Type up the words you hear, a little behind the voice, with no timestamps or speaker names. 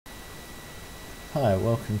Hi,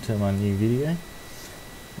 welcome to my new video.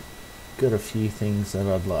 Got a few things that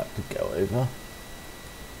I'd like to go over.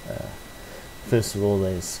 First of all,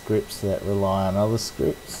 there's scripts that rely on other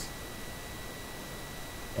scripts,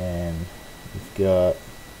 and we've got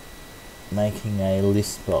making a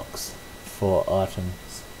list box for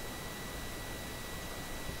items.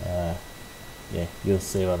 Yeah, you'll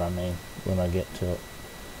see what I mean when I get to it.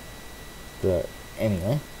 But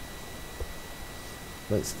anyway,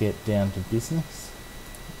 let's get down to business.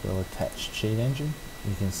 We'll attach cheat engine.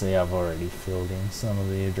 You can see I've already filled in some of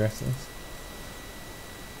the addresses.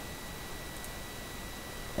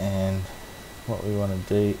 And what we want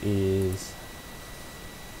to do is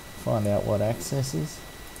find out what access is.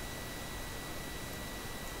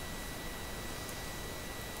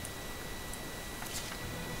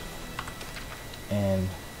 And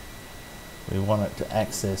we want it to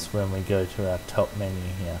access when we go to our top menu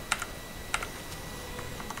here.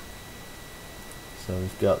 So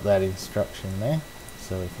we've got that instruction there,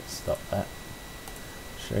 so we can stop that.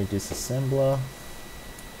 Show disassembler.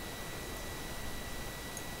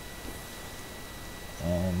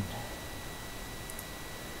 And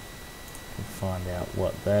we'll find out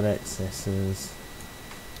what that accesses.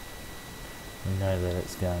 We know that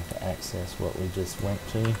it's going to access what we just went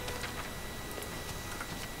to,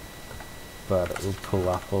 but it will pull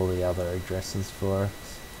up all the other addresses for us.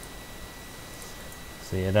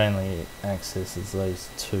 See, it only accesses those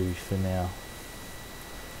two for now,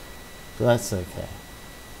 but that's okay.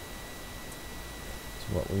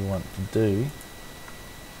 So what we want to do,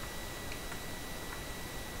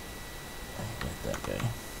 let that go.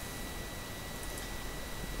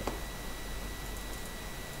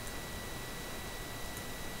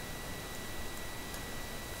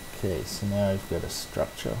 Okay, so now we've got a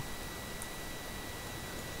structure.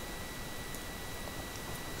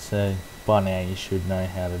 So by now you should know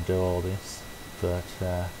how to do all this, but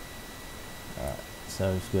alright,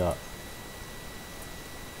 so we've got,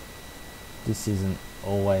 this isn't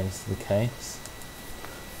always the case,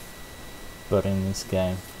 but in this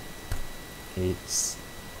game it's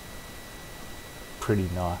pretty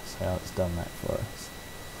nice how it's done that for us.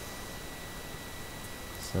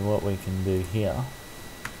 So what we can do here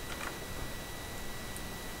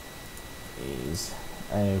is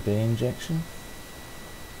AOB injection.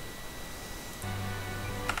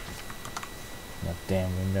 That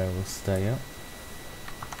damn window will stay up.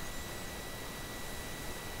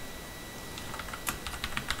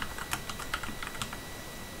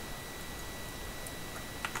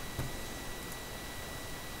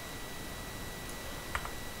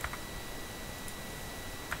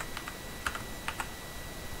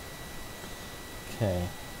 Okay,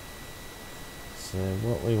 so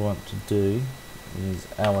what we want to do is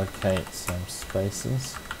allocate some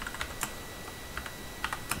spaces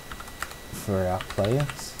for our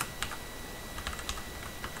players.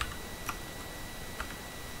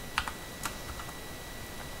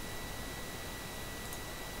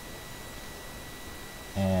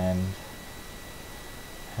 And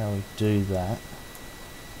how we do that,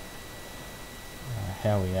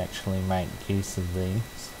 how we actually make use of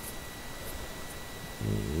these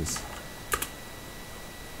is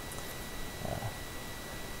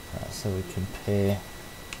so we compare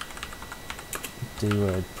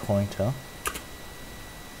dword pointer,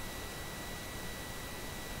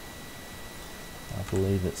 I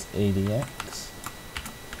believe it's edx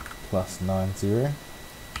plus 90, and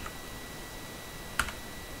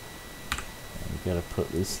you've got to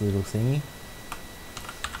put this little thingy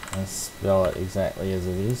and spell it exactly as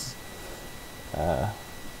it is.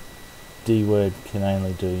 dword can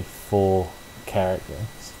only do 4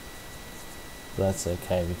 characters. That's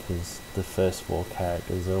okay because the first 4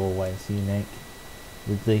 characters are always unique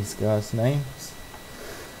with these guys' names.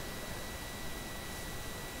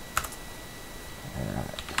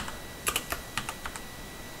 Alright.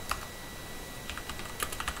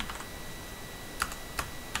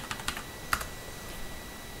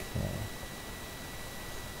 Okay.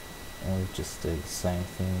 And we'll just do the same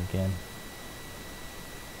thing again.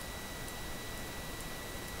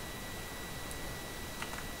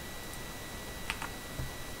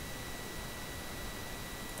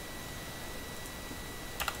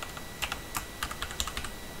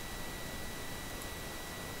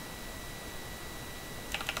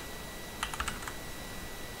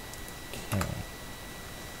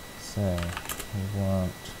 So we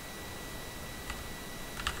want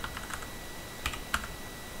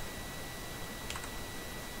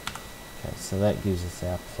so that gives us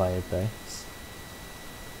our player base.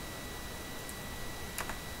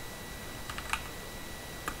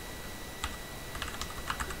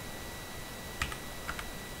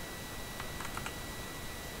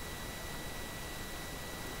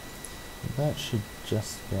 that should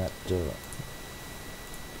just about do it.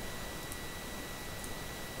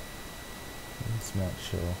 Let's make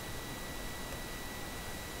sure.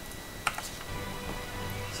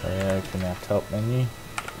 So open our top menu,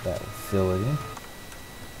 that will fill it in.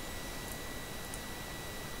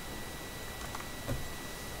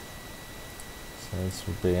 So this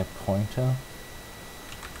will be a pointer.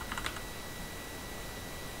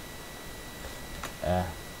 I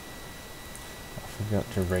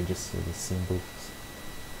forgot to register the symbols.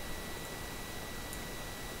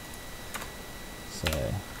 So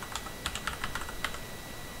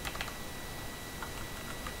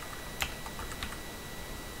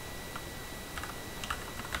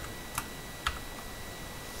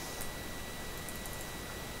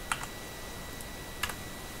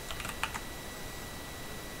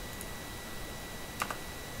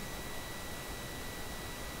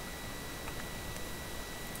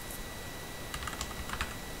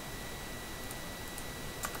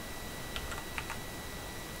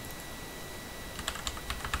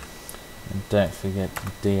and don't forget to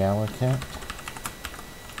deallocate.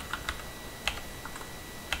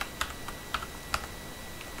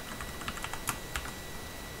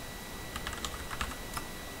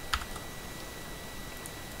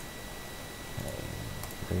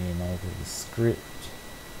 Re-enable the script,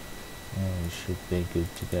 and we should be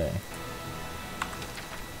good to go.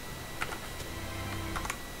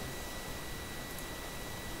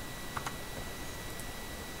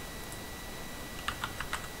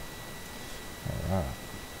 Alright.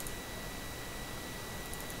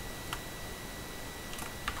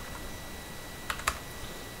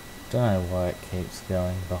 Don't know why it keeps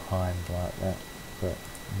going behind like that, but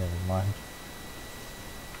never mind.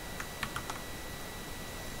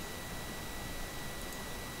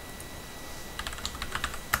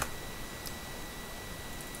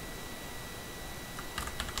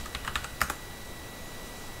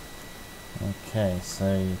 Okay,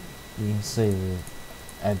 so you can see the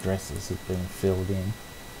addresses have been filled in.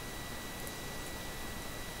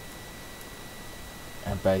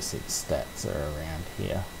 Our basic stats are around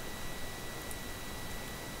here.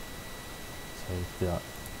 So we've got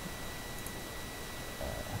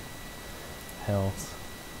health,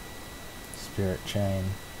 spirit chain,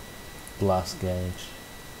 blast gauge,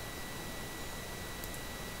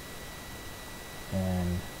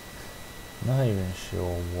 and I'm not even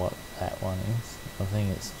sure what that one is. I think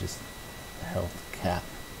it's just health cap,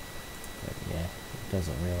 but yeah, it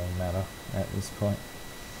doesn't really matter at this point.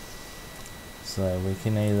 So we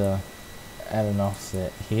can either add an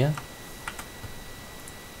offset here,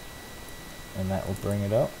 and that will bring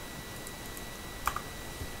it up,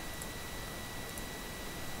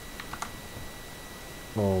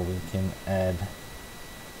 or we can add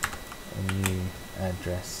a new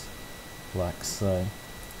address like so,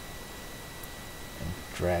 and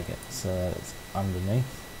drag it so that it's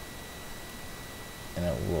underneath, and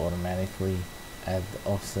it will automatically add the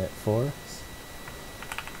offset for us.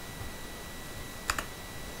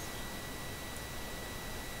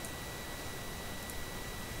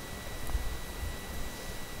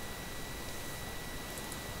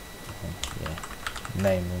 And yeah,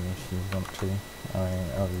 name them if you want to. I mean,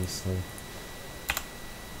 obviously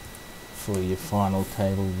for your final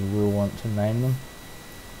table you will want to name them,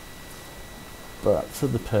 but for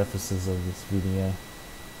the purposes of this video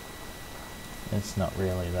it's not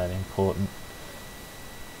really that important,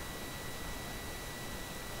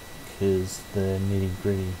 because the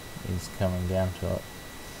nitty-gritty is coming down to it.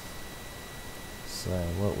 So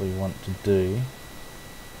what we want to do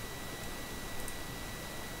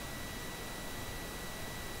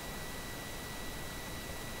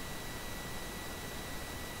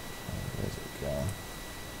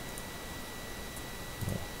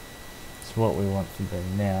what we want to do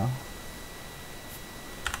now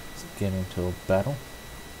is get into a battle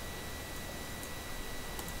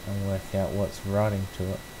and work out what's writing to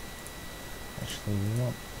it. Actually,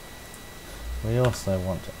 we also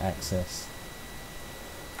want to access.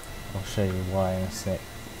 I'll show you why in a sec.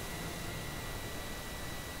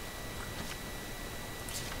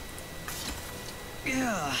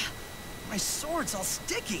 Ugh, my sword's all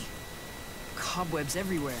sticky. Cobwebs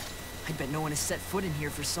everywhere. I bet no one has set foot in here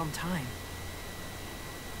for some time.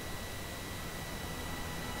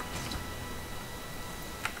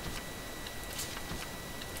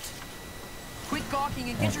 Quit gawking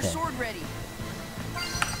and get your sword ready.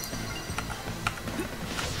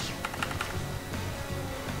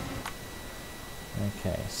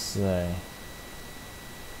 Okay, so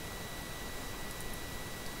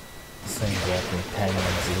seems like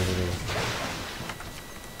companion's a little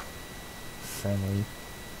friendly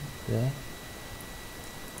there.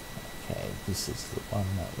 Okay, this is the one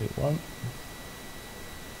that we want.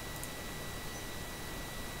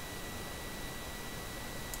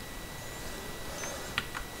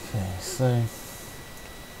 Okay, so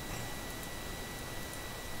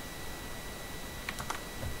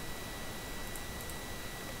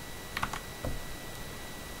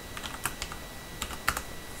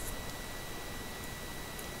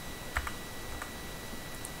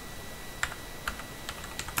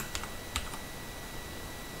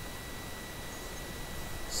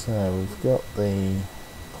we've got the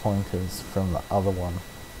pointers from the other one.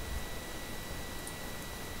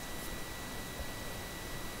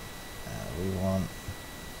 We want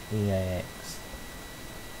EAX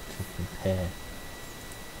to compare.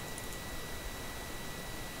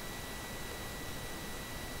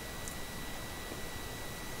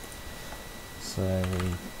 So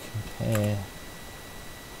we compare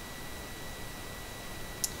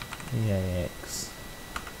EAX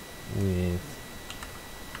with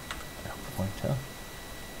our pointer.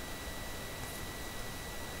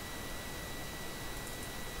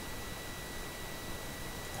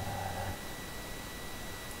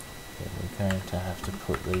 We're going to have to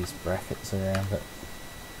put these brackets around it.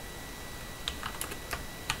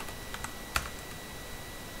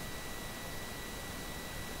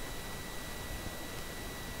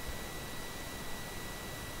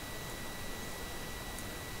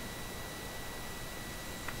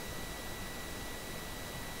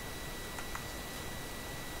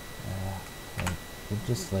 We'll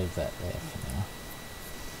just leave that there for now.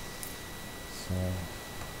 So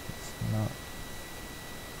it's not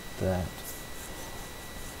that.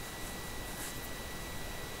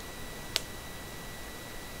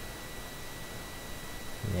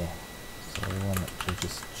 Yeah, so we want it to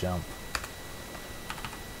just jump.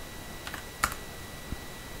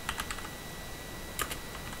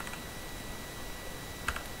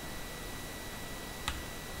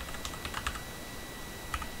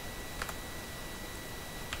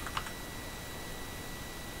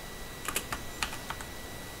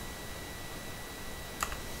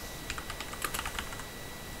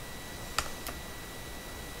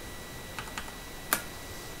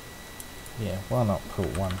 Yeah, why not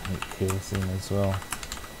put one hit kills in as well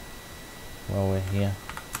while we're here.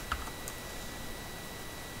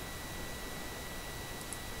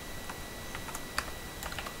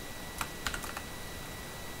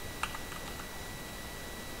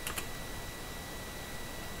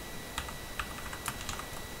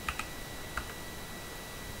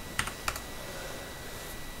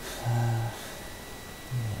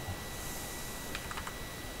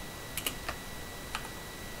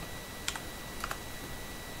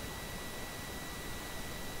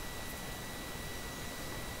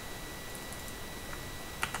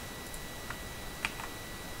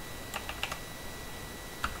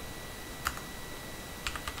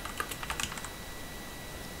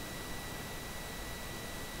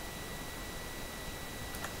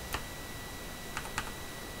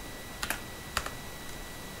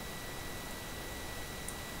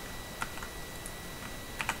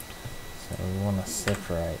 So we want to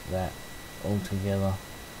separate that altogether.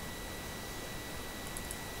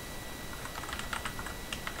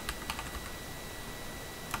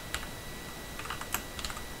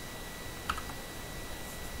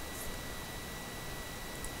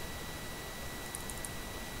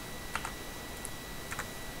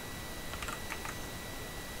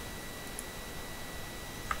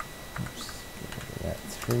 Oops, get rid of that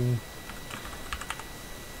 3.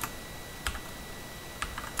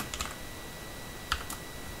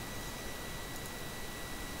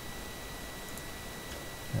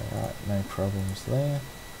 Alright, no problems there.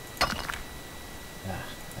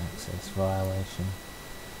 Access violation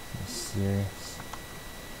is serious.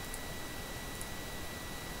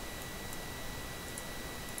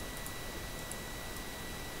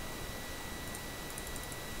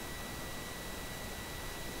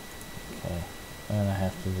 Okay, I'm gonna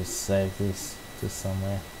have to just save this to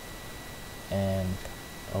somewhere and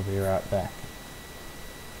I'll be right back.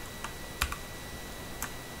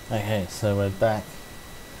 Okay, so we're back.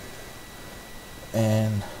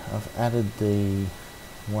 And I've added the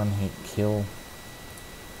one hit kill,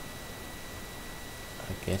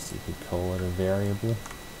 I guess you could call it a variable,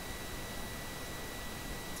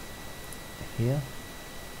 here.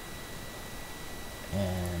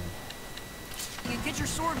 And You get your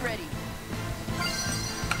sword ready.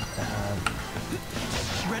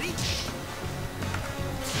 Ready?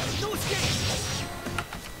 No escape.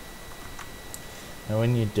 now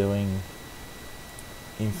when you're doing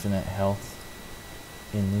infinite health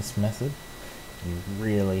in this method, you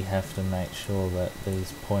really have to make sure that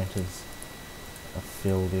these pointers are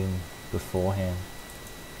filled in beforehand.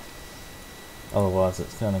 Otherwise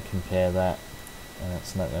it's going to compare that and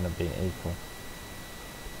it's not going to be equal.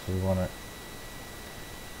 So we want it,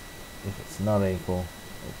 if it's not equal,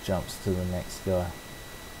 it jumps to the next guy.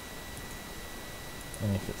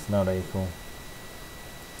 And if it's not equal,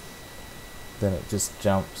 then it just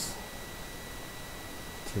jumps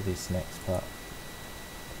to this next part.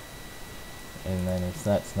 And then if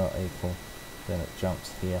that's not equal, then it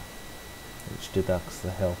jumps here, which deducts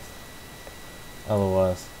the health.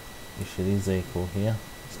 Otherwise, if it is equal here,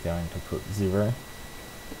 it's going to put 0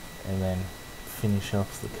 and then finish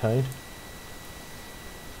off the code.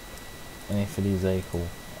 And if it is equal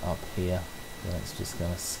up here, then it's just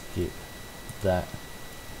going to skip that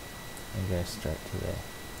and go straight to there.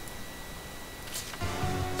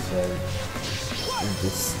 So you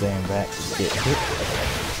just stand back to get hit.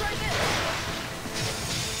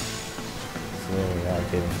 So there we are,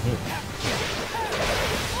 getting hit.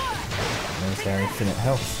 There's our infinite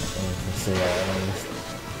health, and you can see our enemies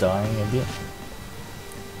dying a bit.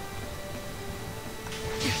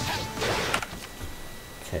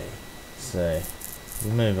 Okay, so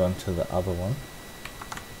we'll move on to the other one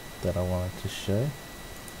that I wanted to show.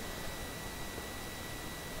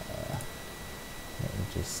 Let me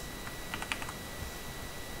just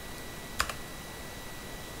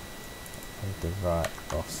need the right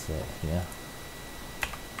offset here.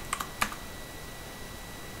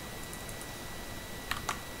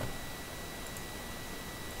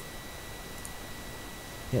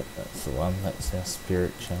 Yep, that's the one, that's our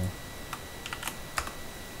spirit chain.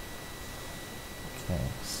 Okay,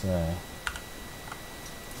 so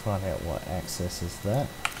find out what accesses that.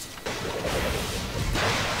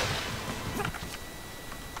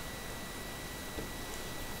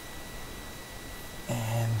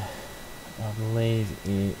 And I believe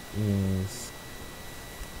it is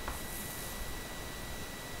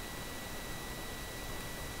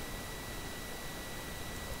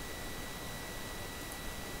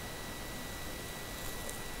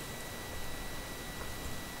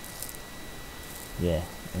yeah,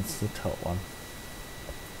 it's the top one.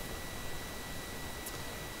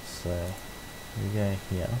 So we go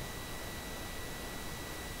here.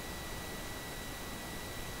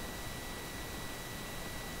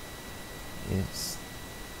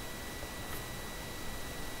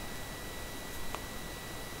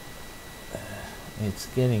 It's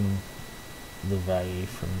getting the value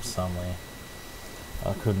from somewhere.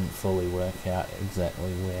 I couldn't fully work out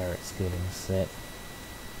exactly where it's getting set.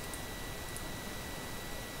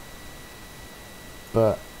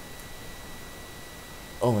 But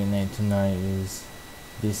all we need to know is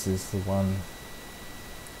this is the one,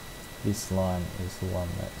 this line is the one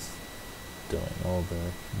that's doing all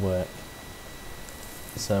the work.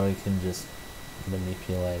 So we can just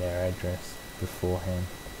manipulate our address beforehand.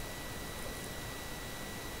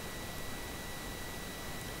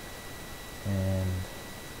 And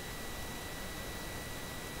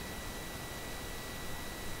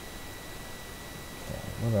okay,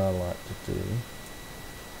 what I like to do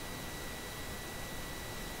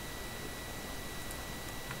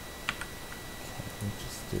we'll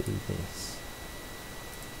just do this.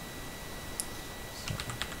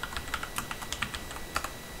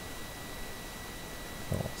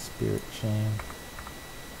 So, spirit chain.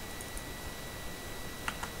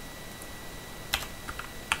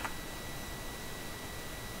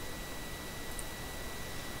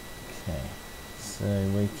 Okay, so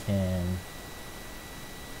we can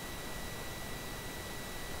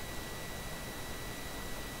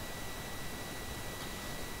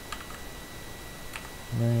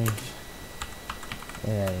move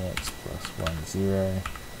AAX plus 10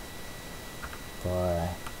 by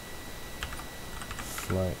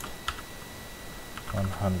float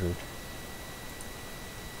 100.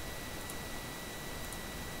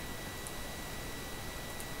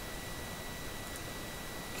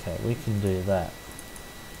 Okay, we can do that.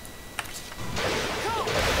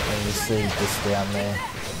 And you see just down there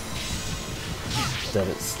that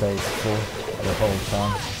it stays full the whole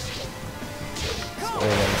time. It's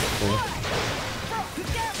always full,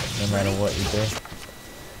 no matter what you do.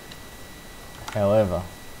 However,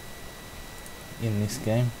 in this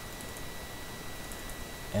game,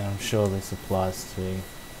 and I'm sure this applies to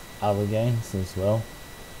other games as well,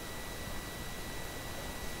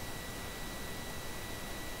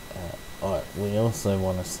 we also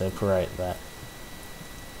want to separate that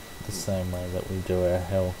the same way that we do our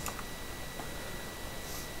health.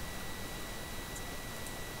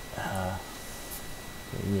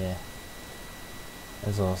 But yeah,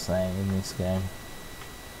 as I was saying, in this game,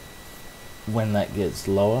 when that gets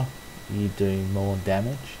lower, you do more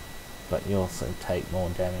damage, but you also take more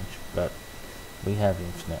damage, but we have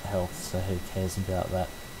infinite health, so who cares about that.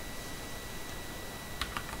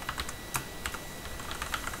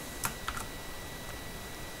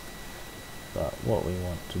 But what we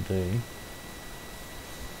want to do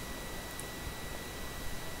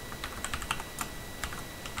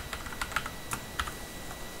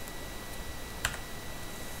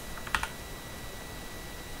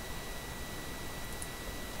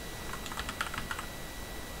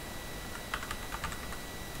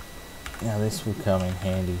now, this will come in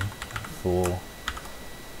handy for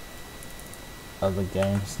other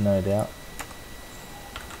games, no doubt,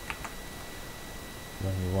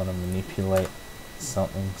 when you want to manipulate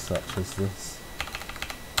something such as this.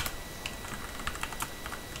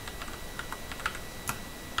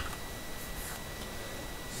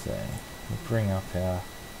 So we'll bring up our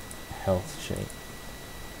health sheet.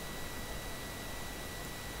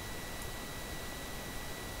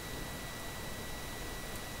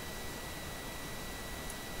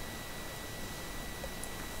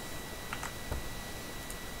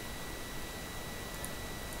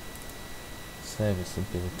 Save us a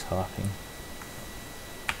bit of typing.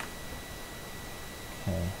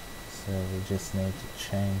 Okay, so we just need to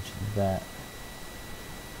change that.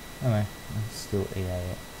 Oh no, it's still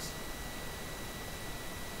EAX.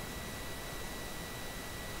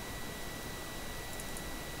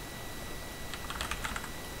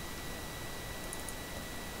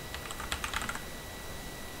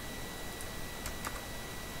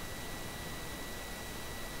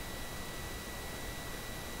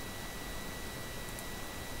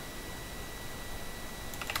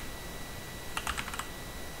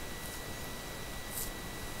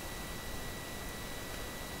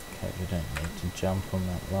 Okay, we don't need to jump on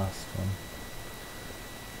that last one.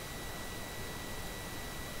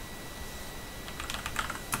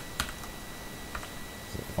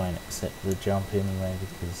 It won't accept the jump anyway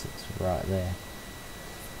because it's right there.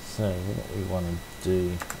 So what we want to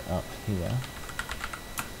do up here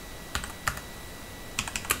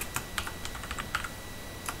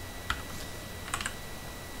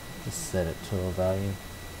just set it to a value.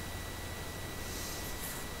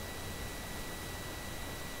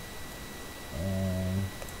 And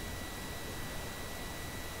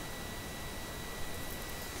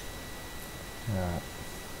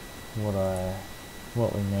right,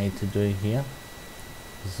 what we need to do here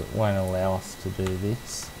is it won't allow us to do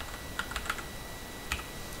this,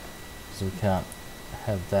 so we can't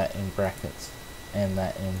have that in brackets and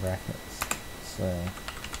that in brackets. So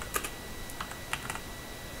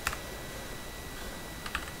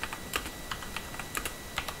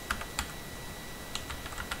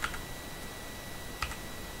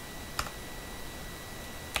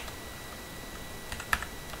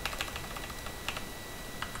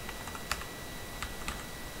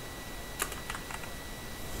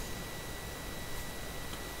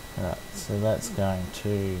so that's going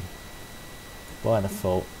to, by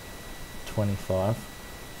default, 25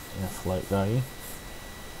 in a float value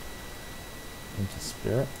into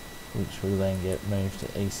spirit, which will then get moved to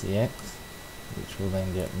ECX, which will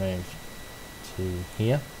then get moved to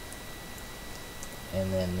here,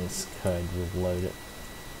 and then this code will load it.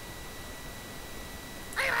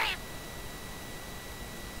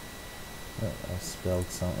 Oh, I spelled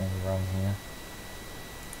something wrong here.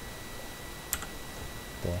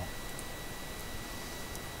 There.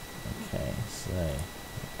 Okay, so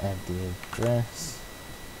add the address,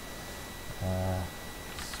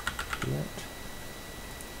 spirit,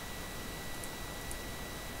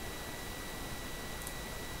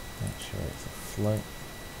 make sure it's a float,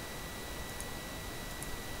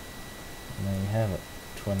 and there you have it,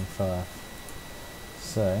 25.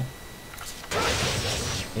 So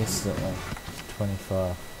instantly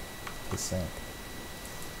 25%.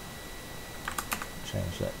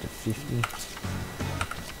 Change that to 50.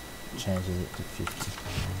 Changes it to 50.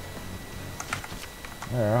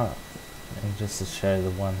 Alright, and just to show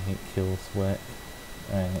the one hit kills work,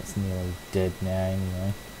 and it's nearly dead now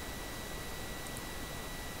anyway.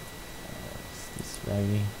 It's this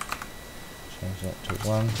value. Change that to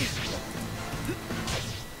 1.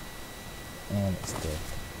 And it's dead.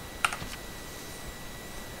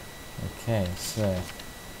 Okay, so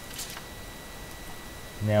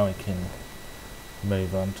now we can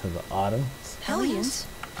move on to the items. Hellions?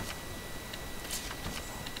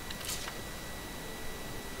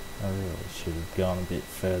 I really should have gone a bit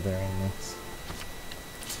further in this.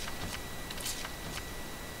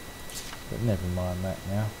 But never mind that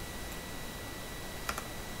now.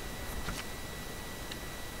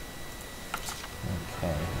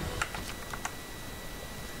 Okay.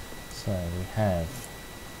 So we have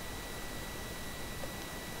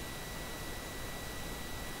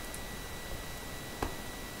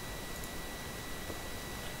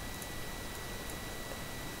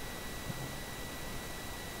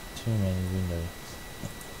Too many windows.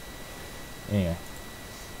 Anyway,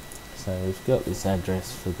 so we've got this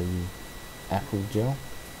address for the apple gel,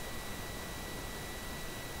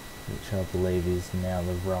 which I believe is now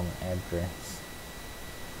the wrong address.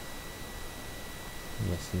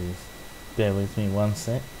 Yes, it is. Bear with me one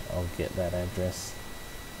sec, I'll get that address.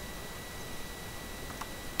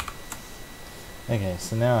 Okay,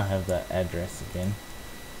 so now I have that address again.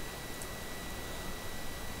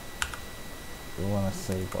 We want to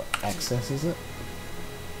see what accesses it.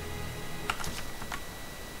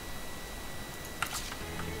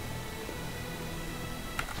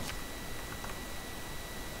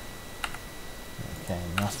 Okay,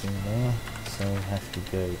 nothing there, so we have to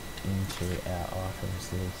go into our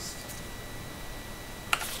items list.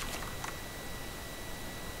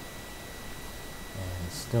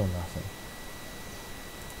 And still nothing.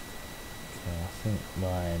 Okay, I think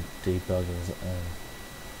my debuggers are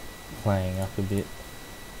playing up a bit,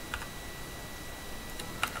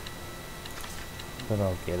 but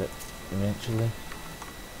I'll get it eventually.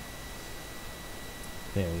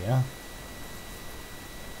 There we are.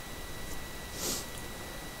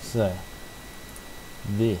 So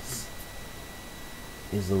this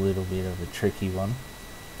is a little bit of a tricky one.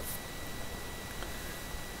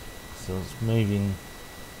 So it's moving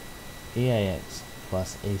EAX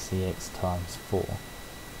plus ECX times 4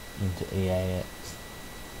 into EAX.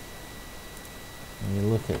 When you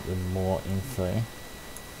look at the more info,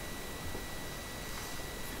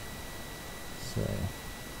 so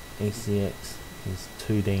ECX is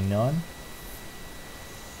 2D9.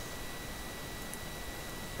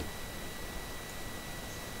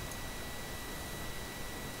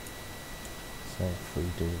 So if we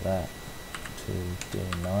do that,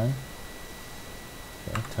 2D9,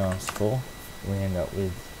 okay, times 4, we end up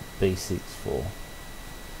with B64.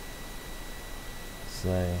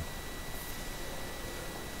 So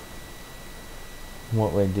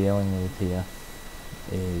what we're dealing with here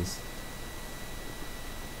is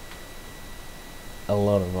a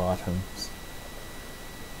lot of items.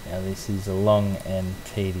 Now this is a long and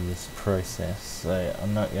tedious process, so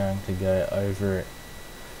I'm not going to go over it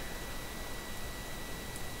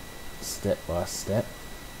step by step.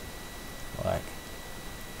 Like,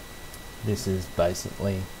 this is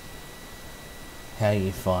basically how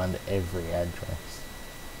you find every address.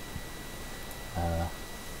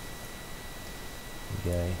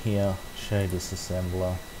 You go here, show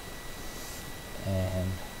disassembler, and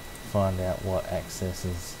find out what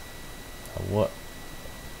accesses, what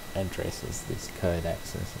addresses this code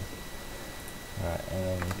accesses. Alright, and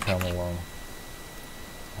then you come along.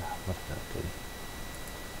 What did I do?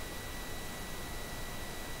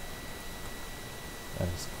 I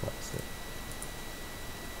just closed it.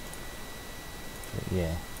 But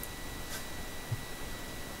yeah.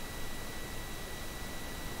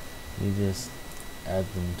 You just add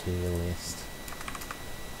them to your list.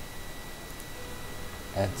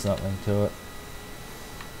 Add something to it.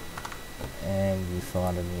 And you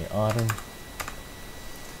find a new item.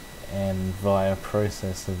 And via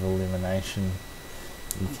process of elimination,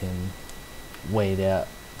 you can weed out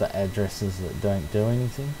the addresses that don't do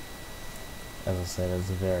anything. As I said, it's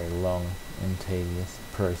a very long and tedious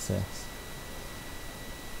process.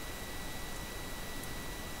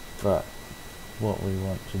 But what we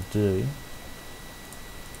want to do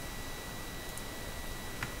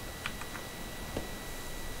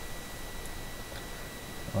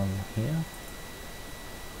on here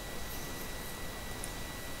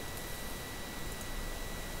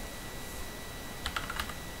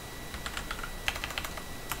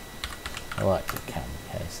I like to cut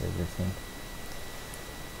and case everything.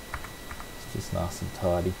 It's just nice and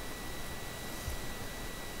tidy.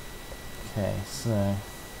 Okay, so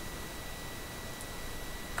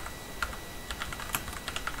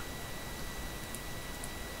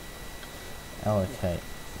allocate.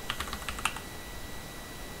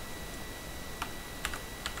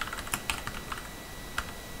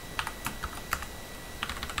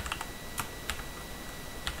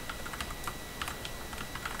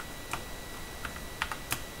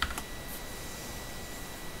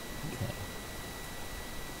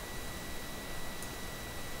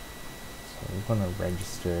 We want to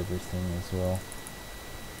register everything as well.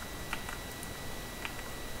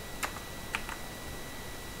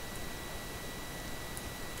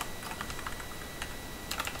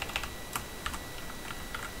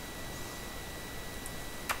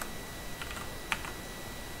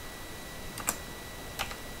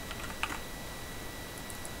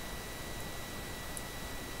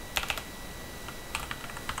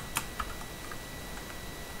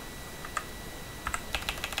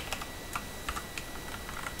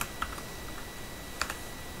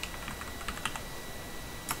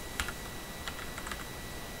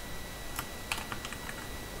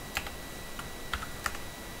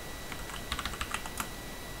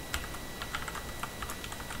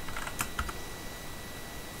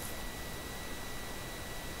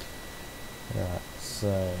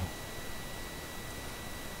 So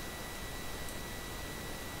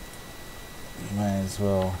may as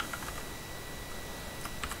well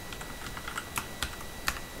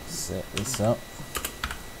set this up.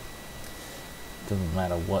 Doesn't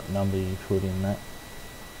matter what number you put in that.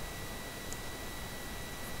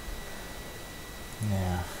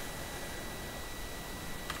 Now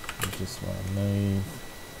you just want to move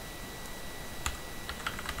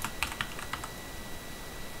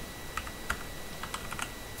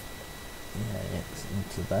X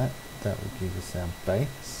into that. That will give us our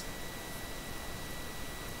base.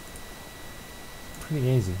 Pretty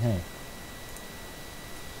easy, hey?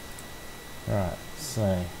 Right,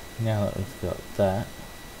 so now that we've got that,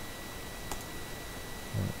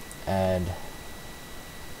 we'll add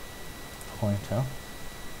pointer,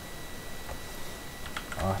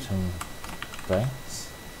 item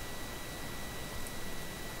base,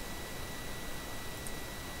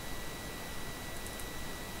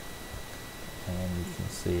 and you can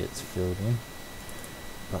see it's filled in,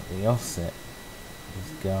 but the offset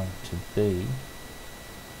is going to be,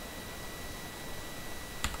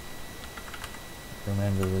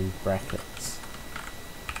 remember these brackets,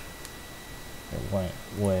 it won't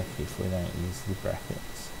work if we don't use the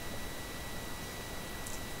brackets.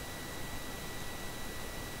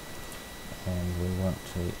 And we want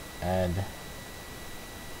to add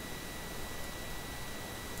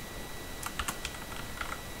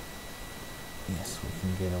yes, we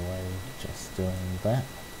can get away with just doing that.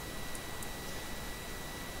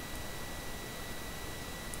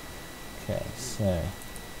 Okay, so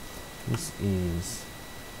this is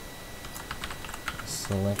a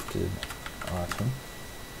selected item,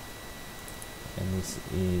 and this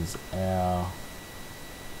is our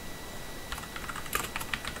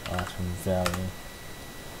item value.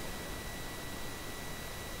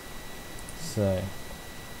 So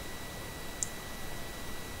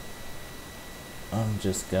I'm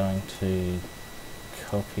just going to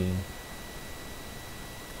copy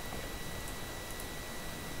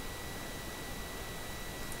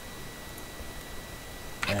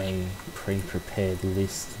a pre-prepared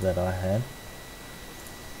list that I had,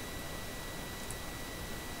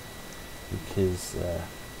 because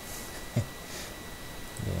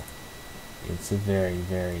yeah, it's a very,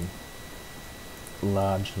 very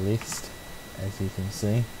large list, as you can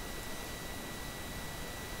see.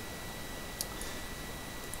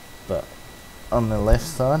 But on the left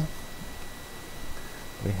side,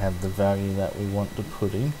 we have the value that we want to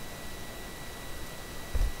put in,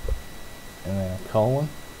 and then a colon,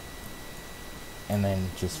 and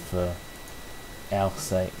then just for our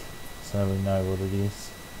sake, so we know what it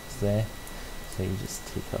is, it's there. So you just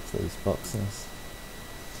tick off these boxes.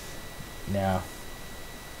 Now,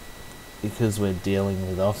 because we're dealing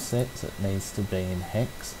with offsets, it needs to be in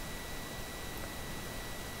hex.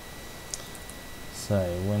 So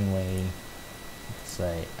when we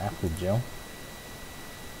say apple gel,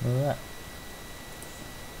 look at that.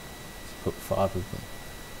 Let's put 5 of them.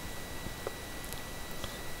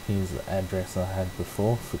 Here's the address I had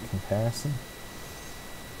before for comparison.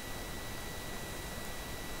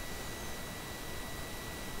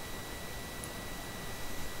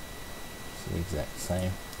 It's the exact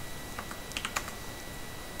same.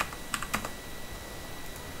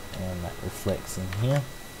 And that reflects in here,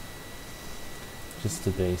 just to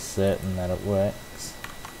be certain that it works.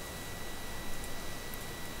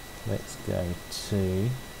 Let's go to,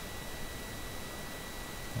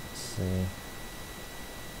 let's see,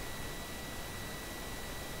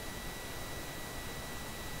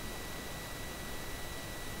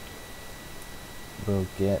 we'll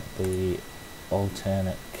get the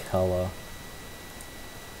alternate color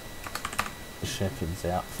shepherd's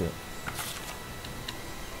outfit.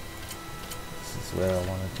 This is where I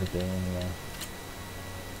wanted to be anyway.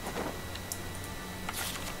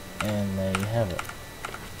 And there you have it.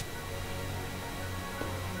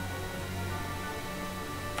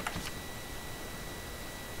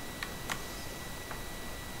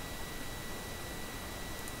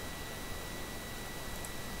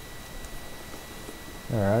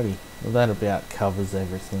 Alrighty, well that about covers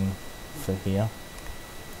everything for here.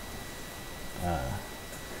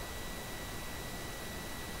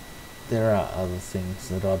 There are other things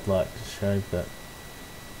that I'd like to show, but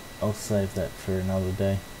I'll save that for another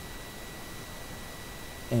day.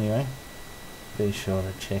 Anyway, be sure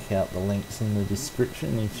to check out the links in the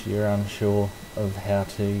description if you're unsure of how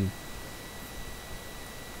to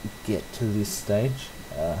get to this stage.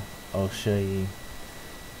 I'll show you,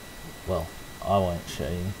 well, I won't show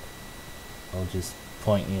you, I'll just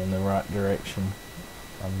point you in the right direction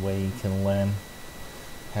on where you can learn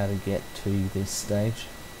how to get to this stage.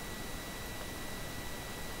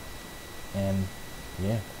 And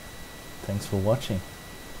yeah, thanks for watching.